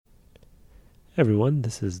Everyone,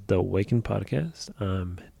 this is the Awaken Podcast.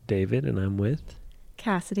 I'm David and I'm with.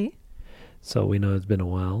 Cassidy. So we know it's been a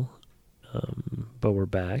while, but we're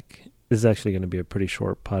back. This is actually going to be a pretty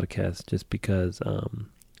short podcast just because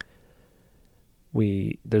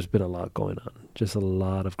there's been a lot going on, just a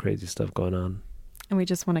lot of crazy stuff going on. And we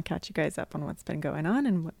just want to catch you guys up on what's been going on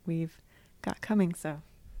and what we've got coming. So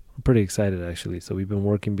I'm pretty excited actually. So we've been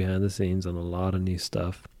working behind the scenes on a lot of new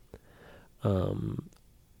stuff.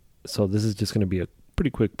 So this is just going to be a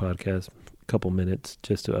pretty quick podcast, a couple minutes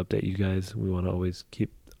just to update you guys. We want to always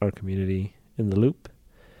keep our community in the loop.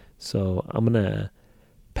 So I'm going to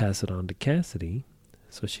pass it on to Cassidy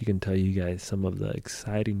so she can tell you guys some of the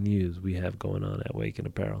exciting news we have going on at Awaken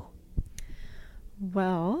Apparel.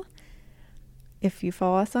 Well, if you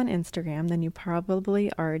follow us on Instagram, then you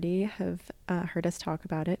probably already have heard us talk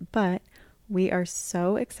about it. But we are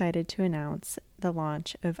so excited to announce the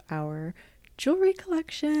launch of our jewelry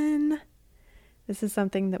collection. This is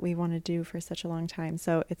something that we want to do for such a long time.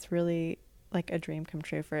 So it's really like a dream come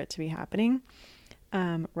true for it to be happening.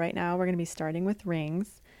 Right now, we're going to be starting with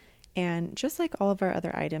rings. And just like all of our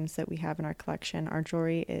other items that we have in our collection, our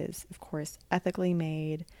jewelry is, of course, ethically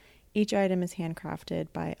made. Each item is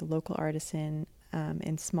handcrafted by a local artisan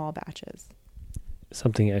in small batches.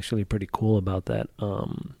 Something actually pretty cool about that,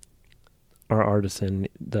 our artisan,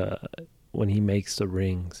 when he makes the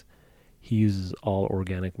rings, he uses all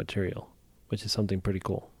organic material, which is something pretty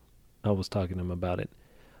cool. I was talking to him about it.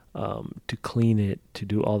 To clean it, to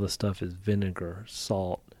do all the stuff is vinegar,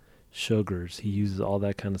 salt, sugars. He uses all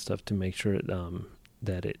that kind of stuff to make sure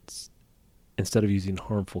that it's, instead of using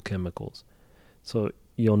harmful chemicals. So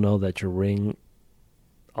you'll know that your ring,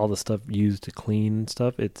 all the stuff used to clean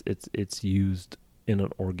stuff, it's used in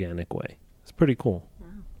an organic way. It's pretty cool. Wow.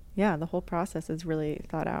 Yeah, the whole process is really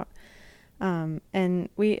thought out. And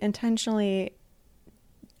we intentionally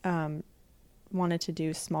wanted to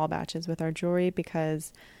do small batches with our jewelry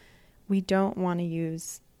because we don't want to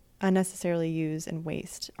unnecessarily use and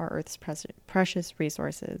waste our Earth's precious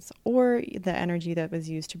resources or the energy that was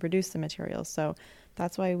used to produce the materials. So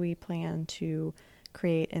that's why we plan to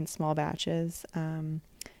create in small batches. We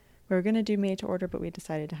were going to do made to order, but we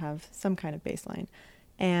decided to have some kind of baseline.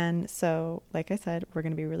 And so, like I said, we're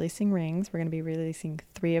going to be releasing rings. We're going to be releasing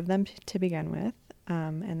 3 of them to begin with.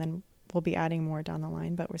 And then we'll be adding more down the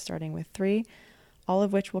line, but we're starting with 3, all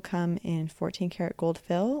of which will come in 14 karat gold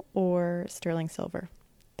fill or sterling silver.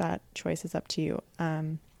 That choice is up to you.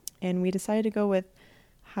 And we decided to go with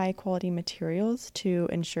high quality materials to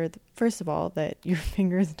ensure that, first of all, that your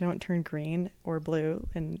fingers don't turn green or blue,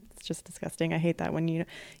 and it's just disgusting. I hate that when you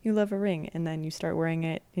love a ring and then you start wearing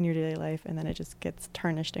it in your daily life and then it just gets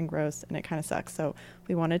tarnished and gross and it kind of sucks. So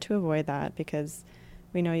we wanted to avoid that because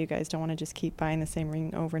we know you guys don't want to just keep buying the same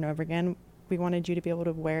ring over and over again. We wanted you to be able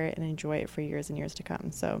to wear it and enjoy it for years and years to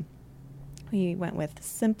come. So we went with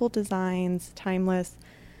simple designs, timeless.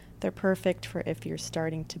 They're perfect for if you're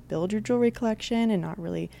starting to build your jewelry collection and not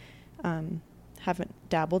really haven't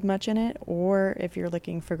dabbled much in it, or if you're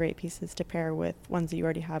looking for great pieces to pair with ones that you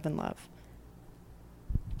already have and love.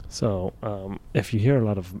 So if you hear a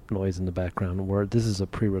lot of noise in the background, this is a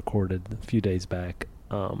pre-recorded a few days back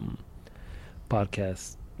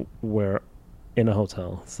podcast where in a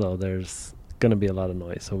hotel, so there's going to be a lot of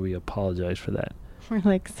noise, so we apologize for that. We're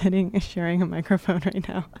like sharing a microphone right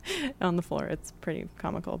now on the floor. It's pretty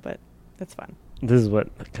comical, but it's fun. This is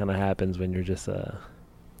what kind of happens when you're just a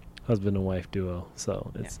husband and wife duo.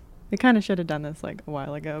 So it's We kind of should have done this like a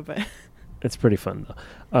while ago, but it's pretty fun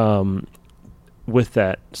though. With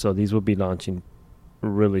that, so these will be launching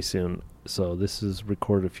really soon. So this is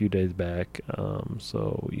recorded a few days back.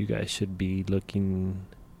 So you guys should be looking.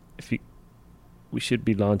 We should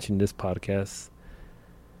be launching this podcast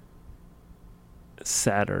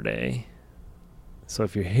Saturday. So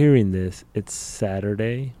if you're hearing this, it's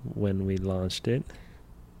Saturday when we launched it.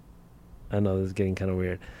 I know this is getting kind of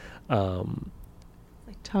weird.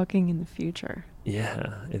 Like talking in the future.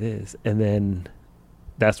 Yeah, it is. And then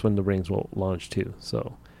that's when the rings will launch too.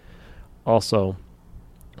 So also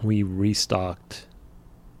we restocked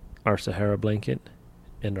our Sahara blanket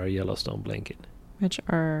and our Yellowstone blanket, which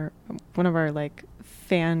are one of our like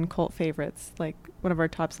fan cult favorites, like one of our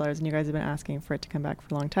top sellers, and you guys have been asking for it to come back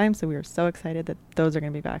for a long time, so we were so excited that those are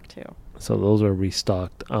going to be back too. So those are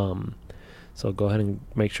restocked. So go ahead and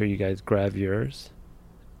make sure you guys grab yours.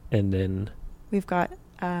 And then we've got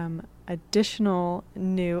a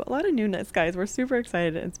lot of newness, guys. We're super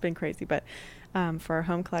excited. It's been crazy, but for our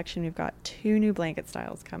home collection, we've got 2 new blanket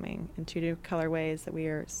styles coming in 2 new colorways that we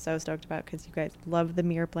are so stoked about because you guys love the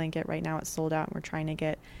mirror blanket. Right now it's sold out and we're trying to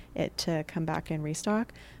get it to come back and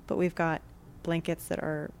restock, but we've got blankets that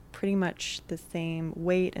are pretty much the same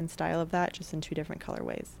weight and style of that, just in 2 different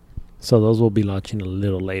colorways. So those will be launching a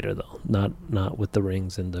little later, though, not with the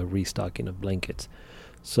rings and the restocking of blankets.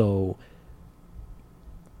 So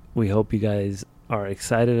we hope you guys are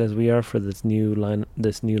excited as we are for this new line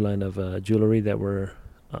of jewelry that we're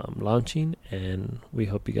launching, and we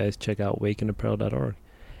hope you guys check out wakenapparel.org.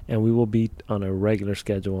 And we will be on a regular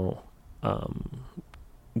schedule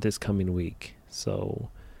this coming week. So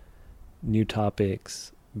new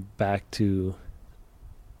topics, back to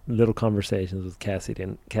little conversations with Cassidy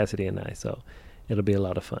and I. So it'll be a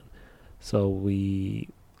lot of fun. So we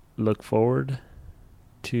look forward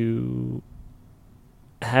to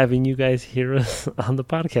having you guys hear us on the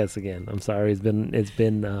podcast again. I'm sorry, it's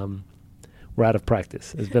been we're out of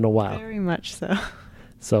practice. It's been a while. Very much so.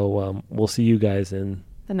 So we'll see you guys in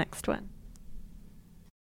the next one.